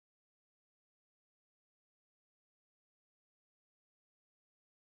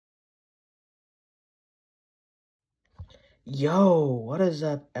Yo, what is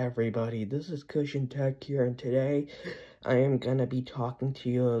up, everybody? This is Cushion Tech here, and today I am gonna be talking to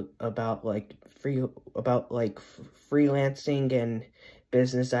you about freelancing and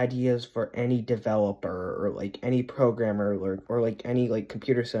business ideas for any developer or any programmer or any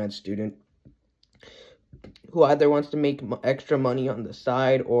computer science student who either wants to make extra money on the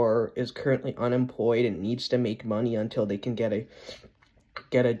side or is currently unemployed and needs to make money until they can get a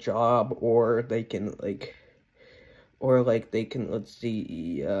job, or they can let's see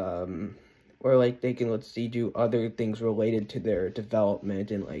do other things related to their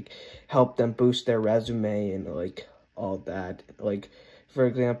development and help them boost their resume and all that. For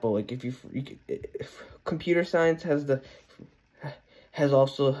example, if computer science has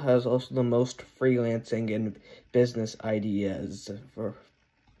also the most freelancing and business ideas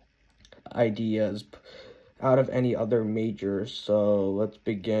out of any other major. So let's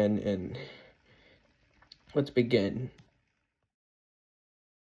begin.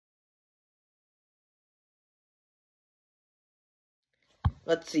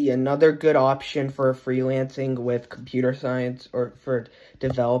 Let's see, another good option for freelancing with computer science, or for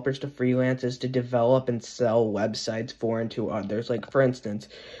developers to freelance, is to develop and sell websites for and to others. Like, for instance,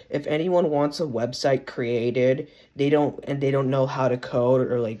 if anyone wants a website created, they don't know how to code,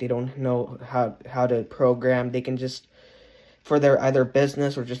 or they don't know how to program, they can just, for their either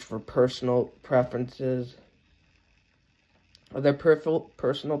business or just for personal preferences,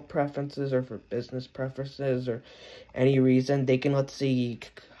 personal preferences, or for business preferences, or any reason, they can,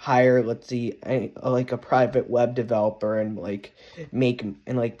 hire, a private web developer and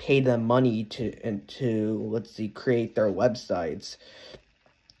pay them money to create their websites.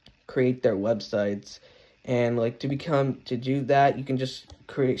 And to do that, you can just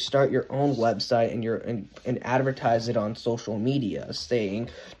start your own website and advertise it on social media, saying,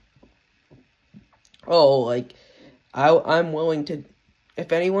 oh, I'm willing to,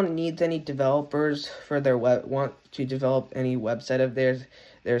 if anyone needs any developers for their want to develop any website of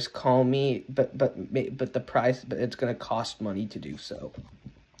theirs, call me, but it's gonna cost money to do so.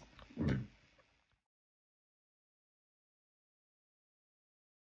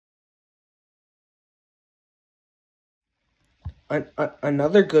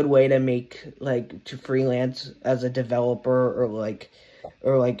 Another good way to to freelance as a developer,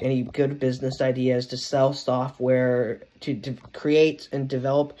 or any good business idea, is to sell software, to create and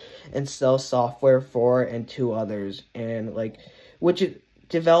develop and sell software for and to others. And which is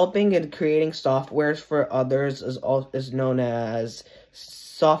developing and creating softwares for others is known as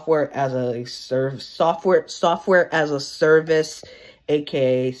software as a service,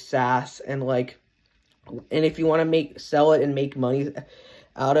 aka SaaS. And if you want to sell it and make money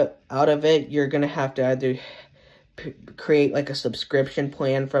out of it, you're gonna have to either create a subscription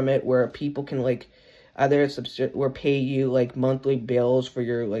plan from it, where people can either pay you monthly bills for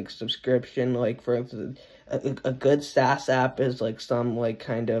your subscription. For instance, a good SaaS app is let's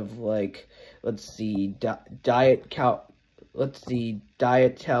see, Diet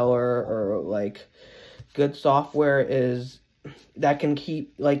Teller, or good software is that can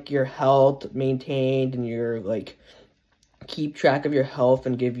keep your health maintained, and keep track of your health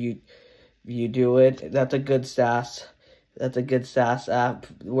and give you do it. That's a good SaaS app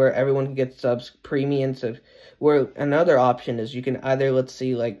where everyone can get premiums. Where another option is, you can either,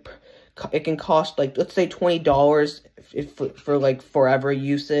 it can cost let's say $20 for forever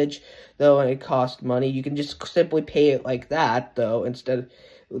usage, though, and it costs money. You can just simply pay it like that, though. Instead,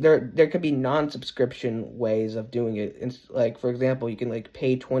 there could be non-subscription ways of doing it. It's for example, you can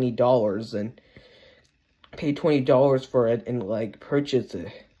pay $20 and pay $20 for it, and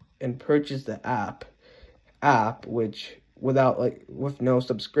purchase the app, which without with no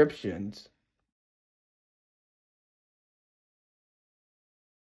subscriptions.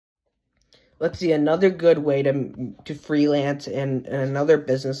 Let's see, another good way to freelance and another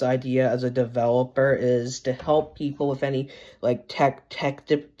business idea as a developer is to help people with any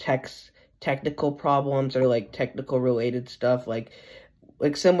technical problems, or technical related stuff,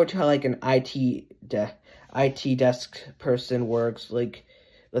 similar to how an IT desk person works.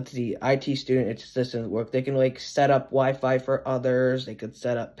 Let's see, IT student assistants work. They can set up Wi-Fi for others. They could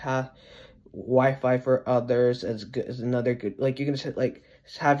set up Wi-Fi for others as another good. You can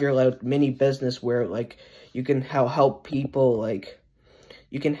have your mini business where you can help people.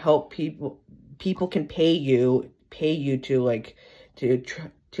 You can help people can pay you to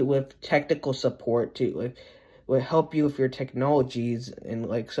with technical support, to will help you with your technologies,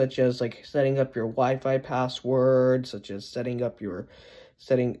 and such as setting up your Wi-Fi password, such as setting up your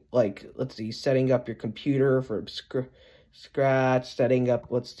computer scratch, setting up,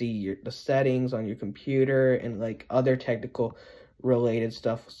 let's see, the settings on your computer, and like other technical related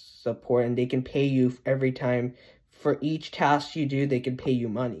stuff support. And they can pay you every time for each task you do. They can pay you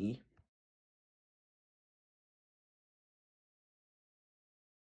money.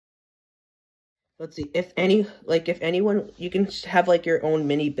 Let's see, if anyone, you can have like your own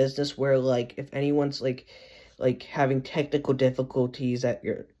mini business where like if anyone's like having technical difficulties at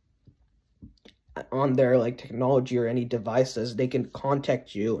your on their like technology or any devices, they can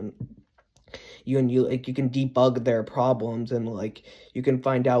contact you, and you like you can debug their problems, and like you can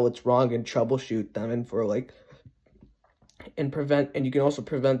find out what's wrong and troubleshoot them, and for like and you can also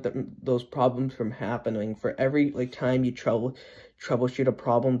prevent those problems from happening. For every like time you troubleshoot a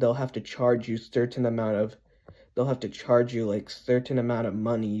problem, they'll have to charge you like certain amount of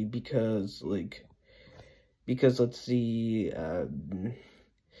money, because let's see,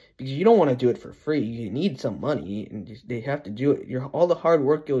 because you don't want to do it for free. You need some money, and they have to do it. All the hard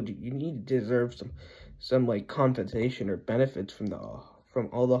work you need to deserve some like compensation or benefits from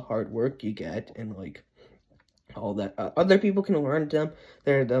all the hard work you get, and like all that. Other people can learn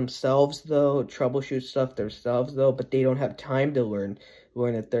themselves though, troubleshoot stuff themselves though, but they don't have time to learn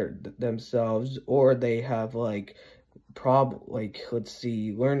it themselves, or they have like let's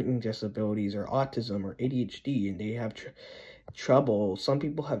see, learning disabilities or autism or ADHD, and they have trouble. Some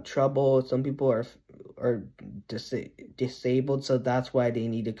people have trouble. Some people are disabled, so that's why they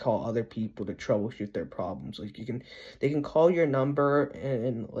need to call other people to troubleshoot their problems. Like they can call your number,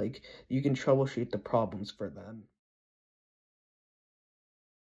 and like you can troubleshoot the problems for them.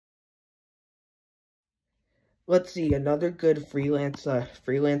 Let's see, another good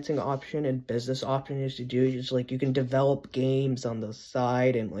freelancing option and business option is to do is like you can develop games on the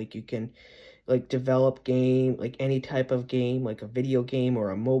side, and like you can like develop like any type of game, like a video game or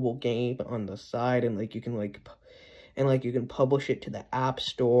a mobile game on the side, and like you can you can publish it to the App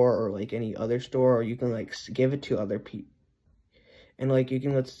Store or like any other store, or you can like give it to other people, and like you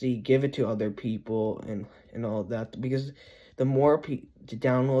can, let's see, give it to other people, and all that, because the more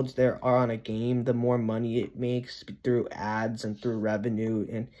downloads there are on a game, the more money it makes through ads and through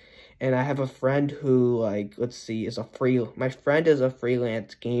revenue. And I have a friend who, like, let's see, my friend is a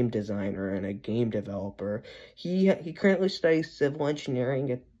freelance game designer and a game developer. He currently studies civil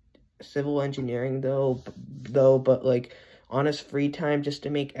engineering but like on his free time, just to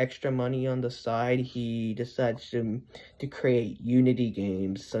make extra money on the side, he decides to create Unity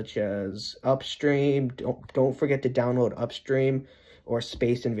games such as Upstream. Don't forget to download Upstream or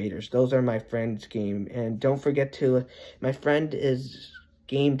Space Invaders. Those are my friend's game. And don't forget my friend is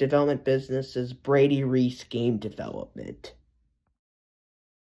game development business is Brady Reese Game Development.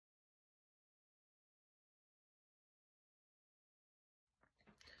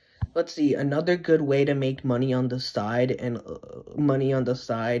 Let's see, another good way to make money on the side, and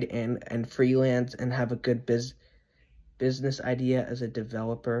freelance and have a good business idea as a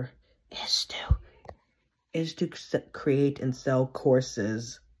developer is to create and sell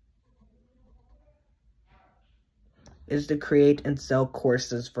courses.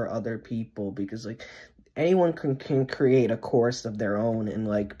 For other people, because like anyone can create a course of their own and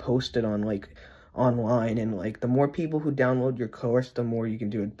like post it on like online, and like the more people who download your course, the more you can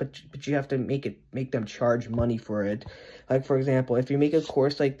do it, but you have to make them charge money for it. Like, for example, if you make a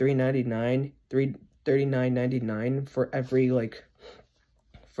course like $39.99 for every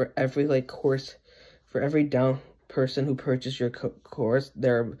person who purchased your course,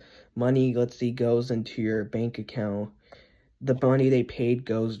 their money, let's see, goes into your bank account. The money they paid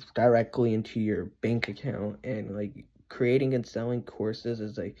goes directly into your bank account. And like creating and selling courses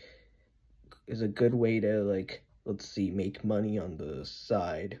is a good way to, like, let's see, make money on the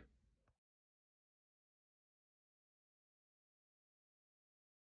side.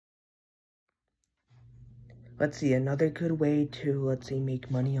 Let's see, another good way to, let's say,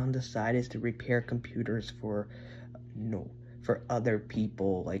 make money on the side is to repair computers for other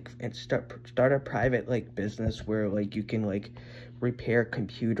people, like, and start a private like business where like you can like repair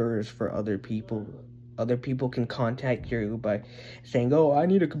computers for other people. Other people can contact you by saying, "Oh, I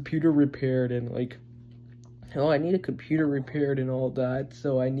need a computer repaired," and like, "Oh, I need a computer repaired," and all that.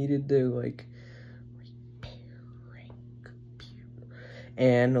 So I needed to like repairing computer,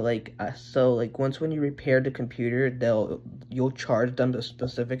 and like so like once when you repair the computer, you'll charge them a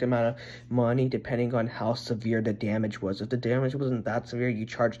specific amount of money depending on how severe the damage was. If the damage wasn't that severe, you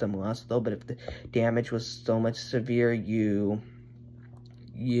charge them less though. But if the damage was so much severe, you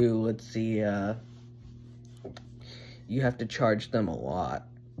let's see, you have to charge them a lot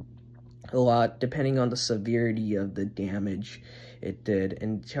depending on the severity of the damage. it did.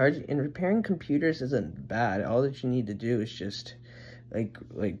 And repairing computers isn't bad. All that you need to do is just like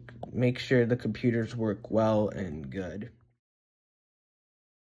make sure the computers work well and good.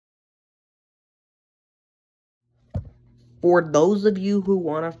 For those of you who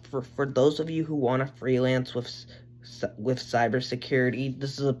want to freelance with cybersecurity,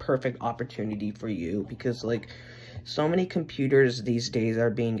 this is a perfect opportunity for you, because like so many computers these days are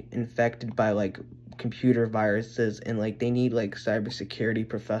being infected by like computer viruses, and like they need like cybersecurity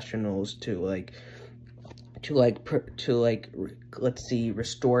professionals to let's see,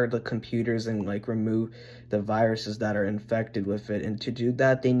 restore the computers and like remove the viruses that are infected with it. And to do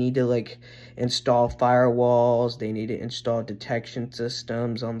that, they need to like install firewalls, they need to install detection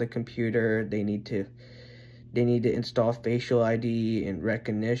systems on the computer, they need to install facial ID and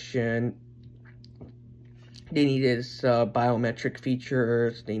recognition, they need to install biometric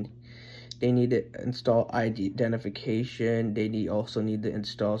features, they need to install identification. They also need to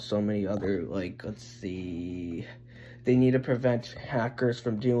install so many other, like, let's see. They need to prevent hackers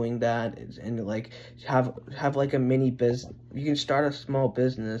from doing that, and like have like a mini business. You can start a small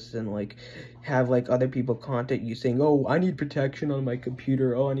business and like have like other people contact you saying, "Oh, I need protection on my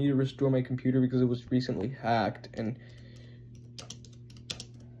computer. Oh, I need to restore my computer because it was recently hacked." And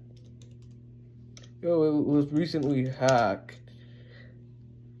oh, it was recently hacked.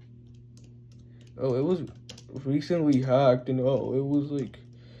 Oh, it was recently hacked, and oh, it was like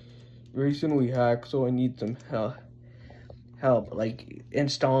recently hacked, so I need some help like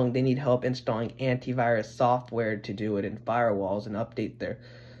installing. They need help installing antivirus software to do it, in firewalls, and update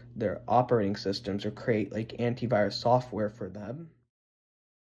their operating systems, or create like antivirus software for them.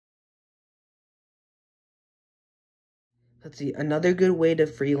 Let's see, another good way to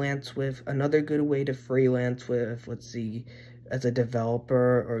freelance with, let's see, as a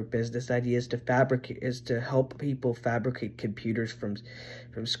developer or business idea, is to help people fabricate computers from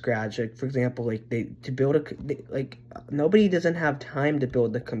scratch. Like for example, like nobody doesn't have time to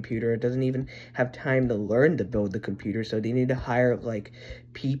build the computer, doesn't even have time to learn to build the computer, so they need to hire like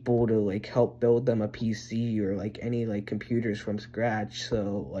people to like help build them a PC or like any like computers from scratch.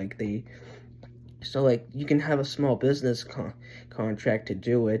 So like you can have a small business contract to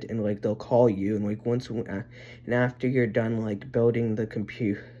do it, and like they'll call you, and like and after you're done like building the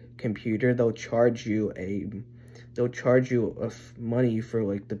computer, they'll charge you money for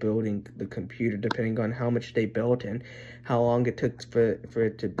like the building the computer, depending on how much they built and how long it took for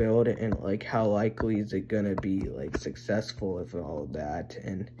it to build, and like how likely is it gonna be like successful with all that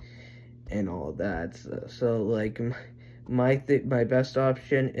and all that. So like my best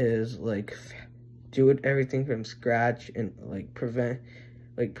option is like do everything from scratch, and like prevent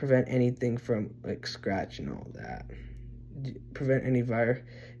anything from like scratch and all that. Prevent any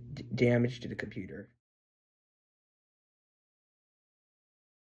damage to the computer.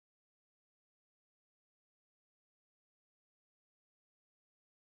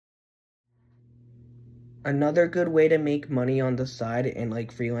 Another good way to make money on the side and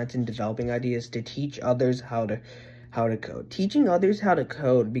like freelance and developing ideas, to teach others how to code. Teaching others how to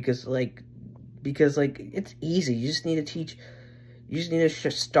code, because it's easy. You just need to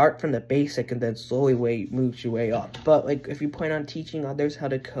just start from the basic and then slowly move your way up. But like if you plan on teaching others how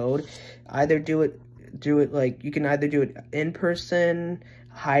to code, either do it like, you can either do it in person,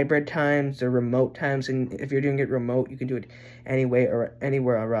 hybrid times, or remote times. And if you're doing it remote, you can do it anywhere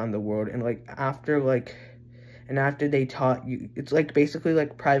around the world. And like after they taught you, it's like basically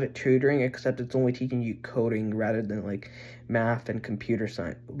like private tutoring, except it's only teaching you coding rather than like math and computer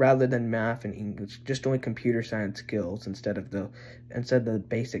science, rather than math and English, just only computer science skills instead of the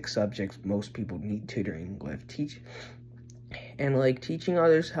basic subjects most people need tutoring with. And like teaching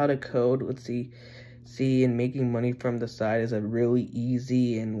others how to code, let's see, and making money from the side is a really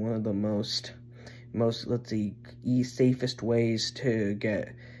easy and one of the most let's see, safest ways to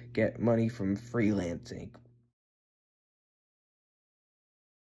get money from freelancing.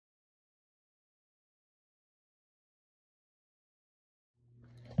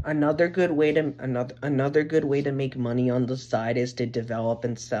 Another good way to make money on the side is to develop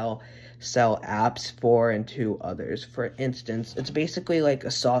and sell apps for and to others. For instance, it's basically like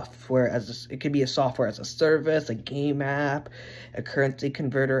it could be a software as a service, a game app, a currency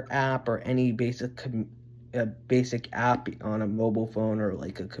converter app, or any basic app on a mobile phone or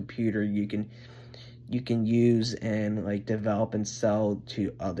like a computer you can use and like develop and sell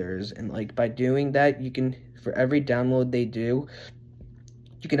to others. And like by doing that, you can, for every download they do,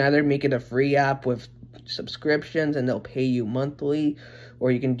 you can either make it a free app with subscriptions and they'll pay you monthly, or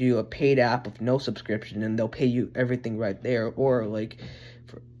you can do a paid app with no subscription and they'll pay you everything right there. Or like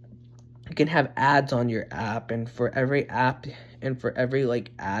you can have ads on your app, and for every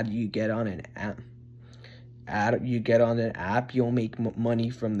like ad you get on an app, you'll make money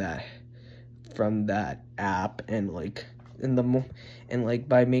from that app. And like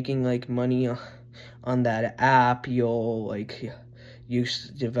by making like money on that app, you'll like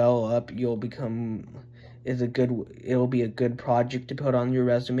develop, you'll become it'll be a good project to put on your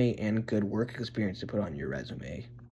resume and good work experience to put on your resume.